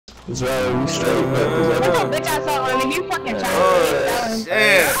It's right, we straight, bitch, I saw one of you fucking trying Oh,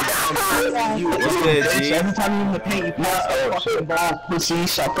 shit. What's good, G? Every time you in the paint, you pass the fucking ball. Pussy,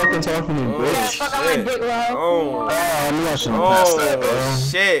 stop fucking talking to me, bitch. Shit. Oh, I shouldn't have passed that, bro.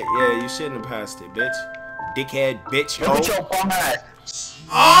 Shit. Yeah, you shouldn't have passed it, bitch. Dickhead, bitch, ho. Look at your bum ass.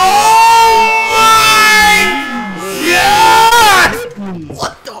 Oh my God!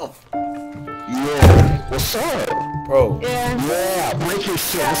 What the f— Yeah. What's up? Bro. Yeah, break your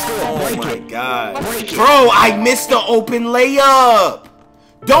shit. Let's go. Break Oh my it. God. Break it. Bro, I missed the open layup.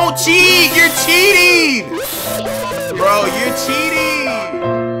 Don't cheat. You're cheating. Bro, you're cheating.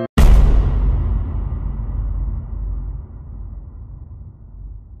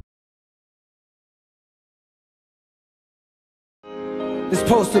 It's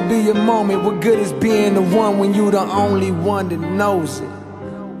supposed to be a moment. What good is being the one when you the only one that knows it?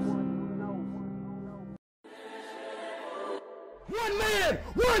 One man,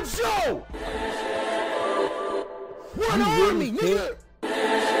 one show, one army, nigga.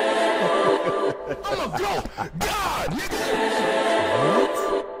 I'ma go, God, nigga. What?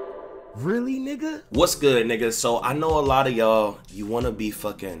 Really, nigga? What's good, nigga? So I know a lot of y'all, you wanna be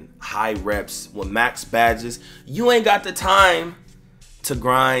fucking high reps with max badges. You ain't got the time to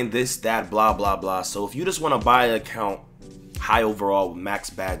grind this, that, blah, blah, blah. So if you just wanna buy an account high overall with max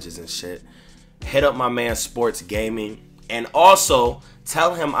badges and shit, hit up my man Sports Gaming. And also,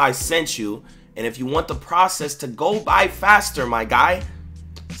 tell him I sent you. And if you want the process to go by faster, my guy,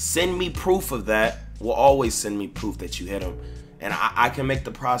 send me proof of that. Will always send me proof that you hit him. And I can make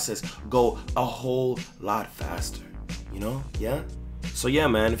the process go a whole lot faster. You know? Yeah? So yeah,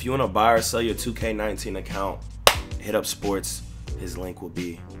 man, if you want to buy or sell your 2K19 account, hit up Sports. His link will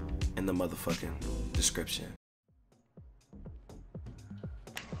be in the motherfucking description.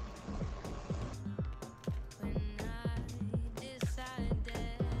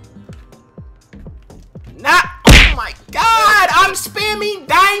 Oh my God, I'm spamming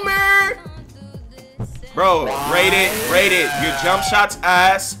Dimer. Bro, rate it. Your jump shots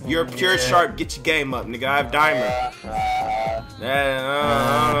ass. You're pure sharp. Get your game up, nigga. I have Dimer.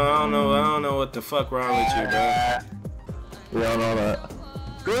 I don't know what the fuck wrong with you, bro. We don't know that.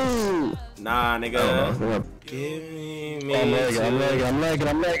 Go. Nah, nigga. Give me I'm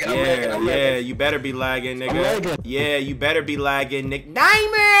lagging. Yeah, you better be lagging, nigga. Yeah, you better be lagging, Nick.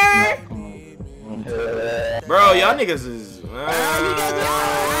 Dimer. Bro, y'all niggas is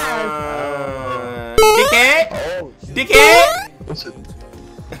dickhead.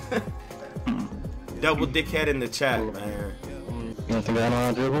 Double dickhead in the chat, man. You think I know how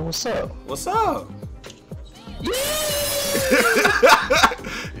to dribble? What's up? What's up?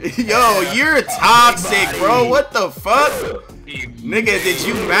 Yo, you're toxic, bro. What the fuck? Nigga, did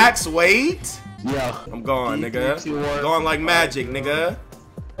you max weight? Yeah. I'm gone, nigga. Going like magic, nigga.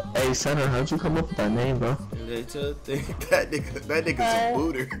 Hey, Center, how'd you come up with that name, bro? That nigga's a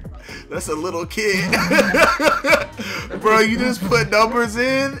booter. That's a little kid. Bro, you just put numbers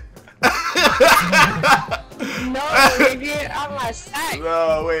in? No, nigga, I'm my sack.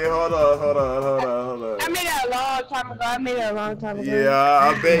 No, wait, hold on. I made that a long time ago. Yeah,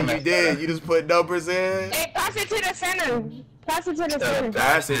 I bet you did. You just put numbers in? Hey, pass it to the center. Pass it to the center.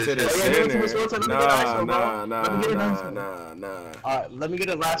 Pass it to the center. Nah. Alright, let me get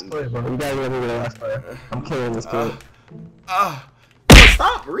the last player, bro. You gotta let me get the last player. I'm killing this kid.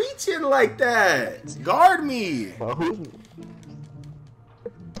 Stop reaching like that. Guard me.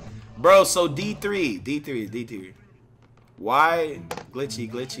 Bro, so D3. Why?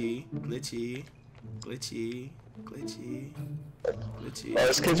 Glitchy. Oh,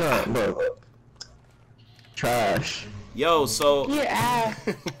 this kid's on, bro. Trash. Yo, so Your ass.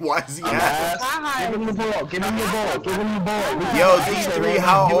 why is he ass? Give him the ball. Give him the ball. Yo, D3,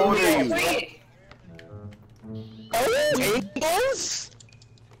 how old are you?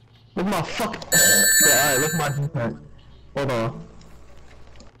 Look at my fucking. Alright, look at my defense. Hold on.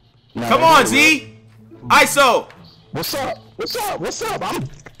 Come on, Z! ISO! What's up? I'm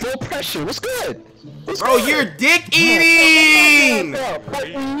full pressure. What's good? Bro, you're dick eating!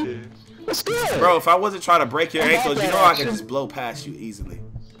 What's good? Bro, if I wasn't trying to break your ankles, you know I could just blow past you easily.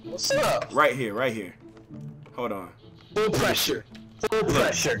 What's up? Right here. Hold on. Full pressure.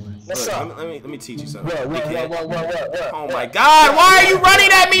 What's up? Let me teach you something. What? Oh my God! Why are you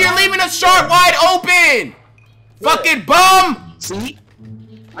running at me? You're leaving a short wide open! Fucking bum! See?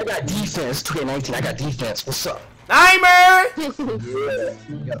 I got defense. 2019. I got defense. What's up? Timer! Yeah.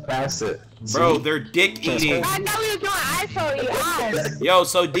 You gotta pass it. Bro, they're dick eating. I know you doing ISO, you ass. Yo,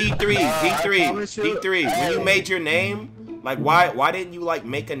 so D3. When you made your name, like why didn't you like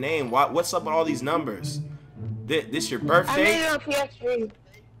make a name? What's up with all these numbers? This your birthday? I made it on PS3.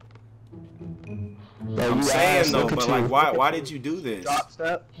 I'm saying though, but like, why did you do this? Drop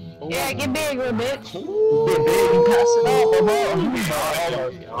step. Yeah, get big, little bitch. Get big and pass it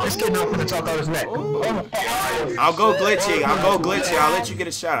off. Let's get off with the talk on his neck. I'll go glitchy. I'll go glitchy. I'll let you get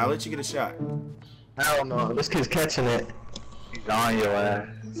a shot. I'll let you get a shot. Hell no. This kid's catching it. He's on your ass.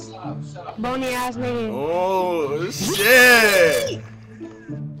 Bony ass nigga. Oh shit!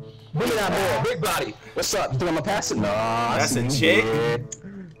 Look at that boy, big body. What's up? Do I'm gonna pass it? No. That's a chick.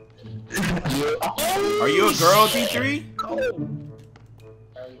 Are you a girl, D3?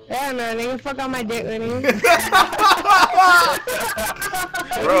 Yeah, man, nigga, fuck on my dick, nigga.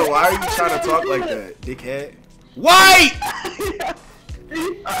 Bro, why are you trying to talk like that, dickhead? White!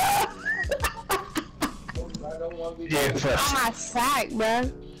 On my sack,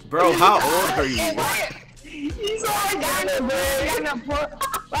 bro. Bro, how old are you? He's all guy in the blue, got no points.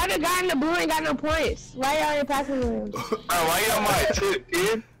 Why the guy in the blue ain't got no points? Why y'all ain't passing him? Why you on my tip,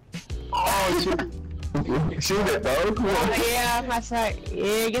 kid? Oh, shoot it, bro. Come on. Yeah, my sack.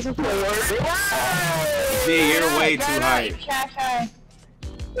 Yeah, get some points. See, you're way too high.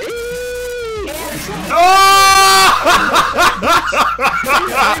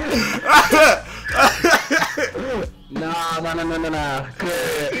 Nah.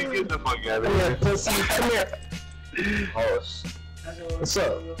 Good. Get the fuck out of here. Pussy, come here. What's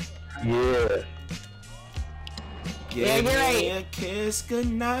up? Yeah. Give me a kiss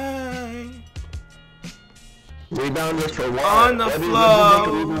goodnight. Rebound this for what? On the floor.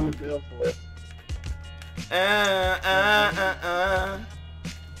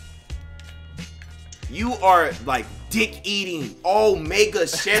 You are like dick eating Omega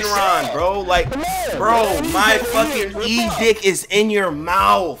Shenron, bro. Like, bro, my fucking E-dick is in your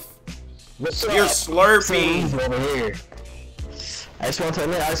mouth. You're slurping. Over here. I just want to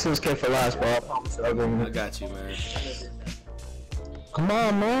admit, I see this kid for last, bro. I got you, man. Come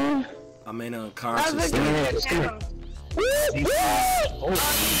on, man. I'm in unconscious state.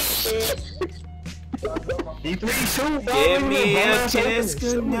 Give me a kiss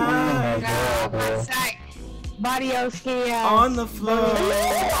goodnight. My sack. Body of skinny ass. On the floor.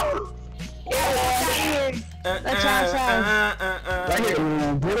 Let's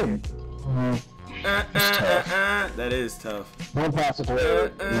try. That is tough. Don't pass it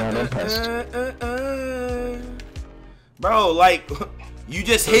away. No, don't pass it. Bro, like, you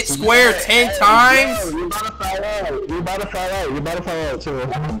just hit square 10 times? You about to fall out. You about to fall out. You about to fall out too. I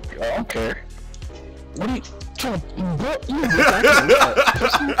don't care. What are you trying to you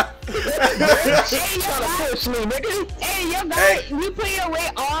trying to push me, nigga? Hey, yo, guys, you put your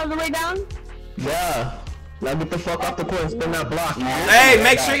weight all the way down? Yeah. Now get the fuck off the court and spin that block. Hey,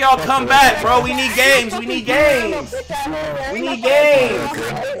 make sure y'all come back, bro. We need games. We need games. We need games.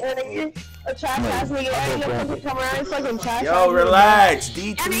 Yo, relax.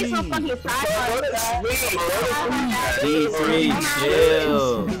 D3. D3,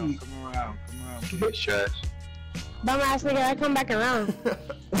 chill. Dumbass nigga, I come back around.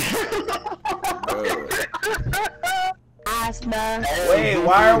 Ass, bro. Wait,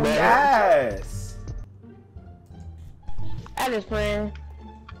 why are we ass? I just playing.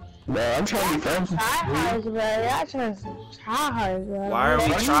 Bro, I'm trying to be friends. Tryhards, bro. Y'all trying to tryhards, bro. Why are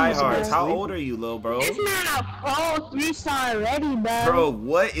we tryhards? How old are you, little bro? This man a pro 3-star already, bro. Bro,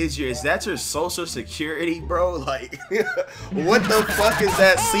 what is is that your social security, bro? Like, what the fuck is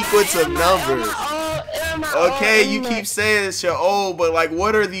that sequence of numbers? Okay, you keep saying it's your old, but like,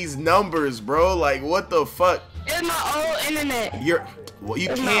 what are these numbers, bro? Like, what the fuck? It's my old internet. Well, you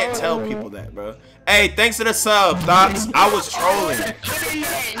can't tell people that, bro. Hey, thanks to the sub, Thoughts. I was trolling.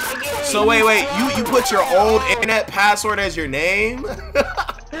 So wait, you put your old internet password as your name?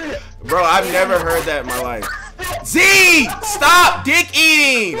 Bro, I've never heard that in my life. Z! Stop dick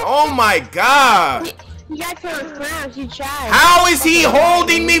eating! Oh my god! You got to clowns, you tried. How is he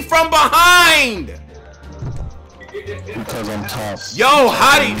holding me from behind? Because I'm tough. Yo,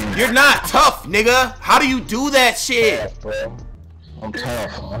 you're not tough, nigga. How do you do that shit? I'm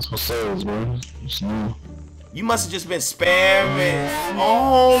tough. That's what says, bro. You must have just been spamming.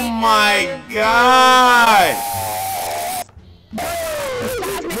 Oh my god. Yeah.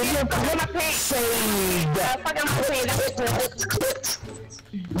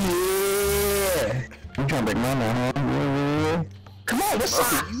 You trying to break my mind, huh? Come on, what's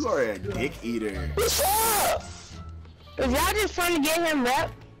up? You are a dick eater. What's up? Is y'all just trying to get him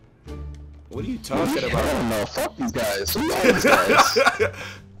rep? What are you talking about? I don't know. Fuck these guys. Who are these guys?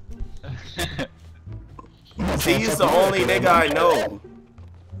 He's the only nigga I know.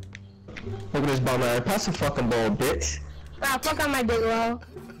 Look at this bum man. Pass the fucking ball, bitch. Nah, fuck on my dick, bro.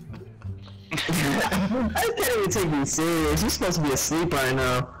 I can't even take me serious. You're supposed to be asleep right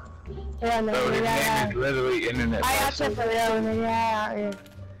now. Yeah, no, Bro, this game yeah. is literally internet. I got you for real, nigga.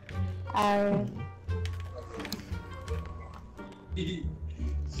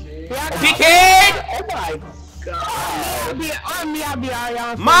 Yeah, Dickhead! Oh my god. I'll be all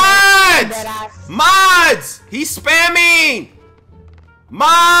y'all. Mods! Mods! He's spamming!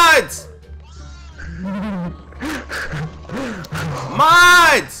 Mods!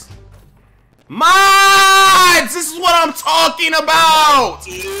 Mods! Mods! This is what I'm talking about!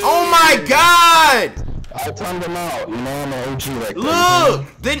 Oh my god! I timed him out, you know, I'm an OG like Look!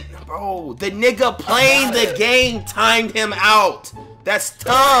 Bro, the nigga playing the game timed him out. That's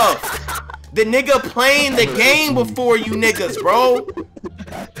tough. The nigga playing the game before you niggas, bro.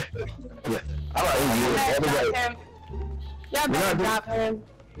 Y'all better drop him.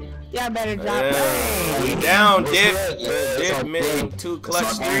 Y'all better drop him. We down, Dip. Dip missing 2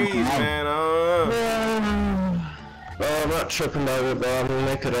 clutch threes, man. I'm not tripping about it, but I'm gonna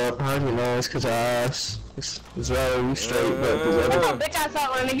make it up. How do you know? It's cause I asked. It's rather we straight, but bitch, I saw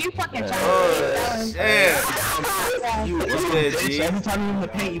one. You fucking trying oh, shit. What's good, G? Every time you in the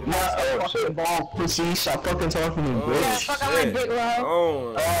paint, you pass the fucking ball, pussy. Stop fucking talking to me, bitch. Yeah, fuck on my dick, bro.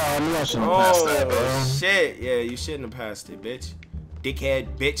 Oh, I knew I shouldn't have passed that, bro. Shit. Yeah, you shouldn't have passed it, bitch. Dickhead,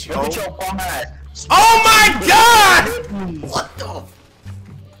 bitch, yo. Look at your bum ass. Oh my god! What the?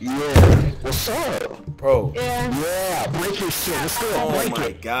 Yeah. What's up? Bro. Yeah, break your shit. Let's go. Oh Break my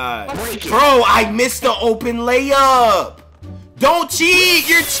it. god. Break it. Bro, I missed the open layup. Don't cheat.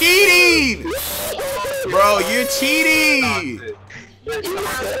 You're cheating. Bro, you're cheating.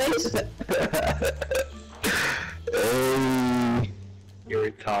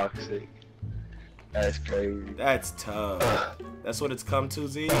 You're toxic. That's crazy. That's tough. That's what it's come to,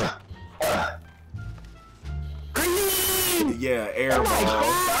 Z? Yeah, air ball.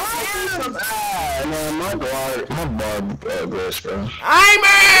 Man, my bar gross, bro.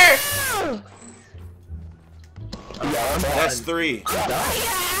 Eimer! That's 3.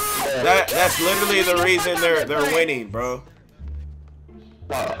 That's literally the reason they're winning, bro.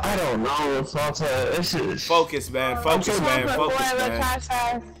 I don't know, SwantE. This is Focus, man. Focus, man. Focus,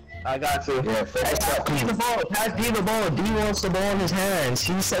 man. I got to. Yeah, pass the ball. Pass D the ball. D wants the ball in his hands.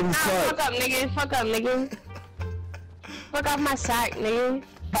 He said he's fuck up, nigga. Fuck up, nigga. Fuck off my sack, nigga.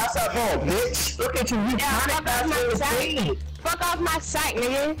 Pass that ball, bitch. Look at you. You fuck off my sack. Fuck off my sack,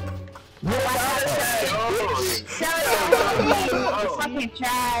 nigga. You fucking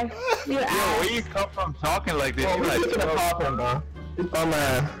trash. You ass. Where you come from talking like this? You like to pop him, bro. Oh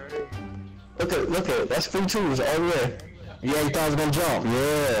man. Look at that's free twos all the way. Yeah, you thought I was gonna jump.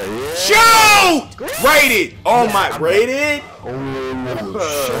 Yeah. Shoot! Rated! Oh my, rated? Oh,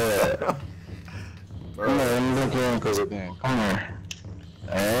 shit. Come on, look in, cause again. Come here.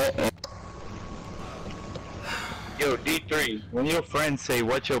 Yo, D3, when your friends say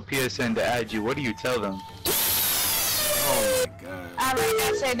what's your PSN to add you, what do you tell them? Oh my god. I write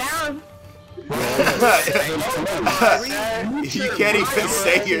that shit down. You can't even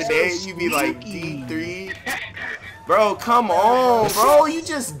say your name. You be like D3. Bro, come on, bro. You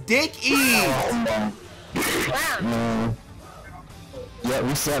just dick eat. Yeah,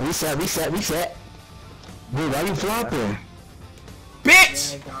 reset. Dude, why you flopping?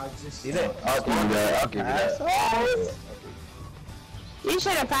 Bitch! I'll give you that. You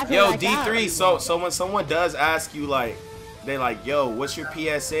should have passed it. Yo, like D3, that. so when someone does ask you, like, they like, yo, what's your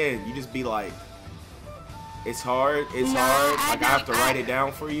PSN? You just be like, it's hard, like I have to write it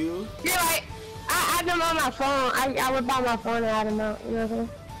down for you. You're like, I had them on my phone. I whip out my phone and add them out. You know what I'm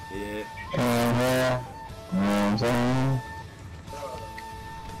saying? Yeah. You know what I'm saying?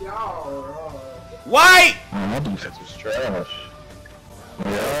 White! My defense was trash.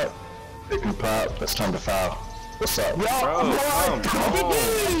 Yeah. Pick and pop. It's time to foul. What's up? Yo, Bro, come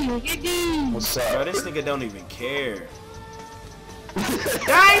on. What's Bro, up? this nigga don't even care.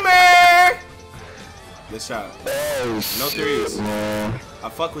 Dimer! Good shot. Oh, No threes. Man. I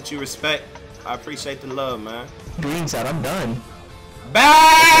fuck with you, respect. I appreciate the love, man. Green side, I'm done.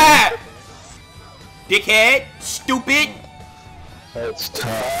 Bad! Dickhead! Stupid! That's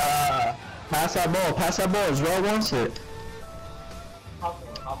tough. Pass that ball. Israel wants it.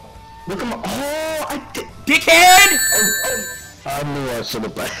 Look at my. Oh, I did. Dickhead! I knew I should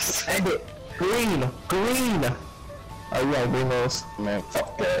have passed. Green. Oh yeah, green nose. Man,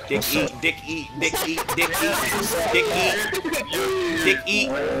 fuck that. Dick eat.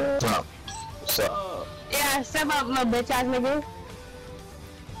 What's up? Yeah, step up, little bitch ass nigga.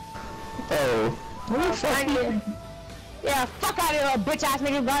 Oh. What the fuck? Yeah, fuck out of here, little bitch ass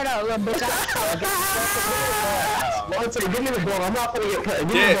nigga. Guard up, little bitch ass. Give me the ball. I'm not gonna get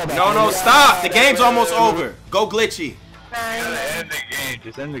cut. Yeah, no, stop. The game's almost over. Go glitchy. End the game. green.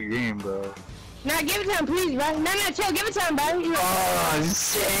 Just end the green, bro. Nah, give it to him, please, bro. No, chill. Give it to him, bro. Oh,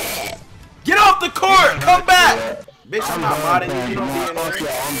 shit. Get off the court. Come back. Bitch, I'm not modding you. You don't be in Fuck there.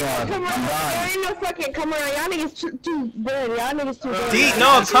 yeah, I'm done. Come on, there ain't no fucking come around. Y'all niggas too good. Y'all niggas too good. D,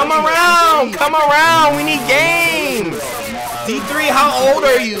 no, come around. Come around. We need games. D3, how old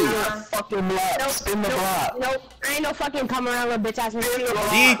are you? Fucking block. Spin the block. Nope. I ain't no fucking come around, little bitch ass nigga.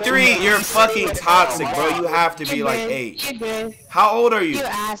 D3, you're fucking toxic, bro. You have to be like 8. You're good. How old are you? You're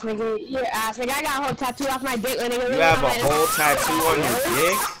ass nigga. You're ass nigga. I got a whole tattoo off my dick, nigga. You have a whole tattoo on your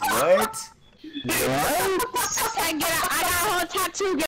dick? What? I got a whole tattoo.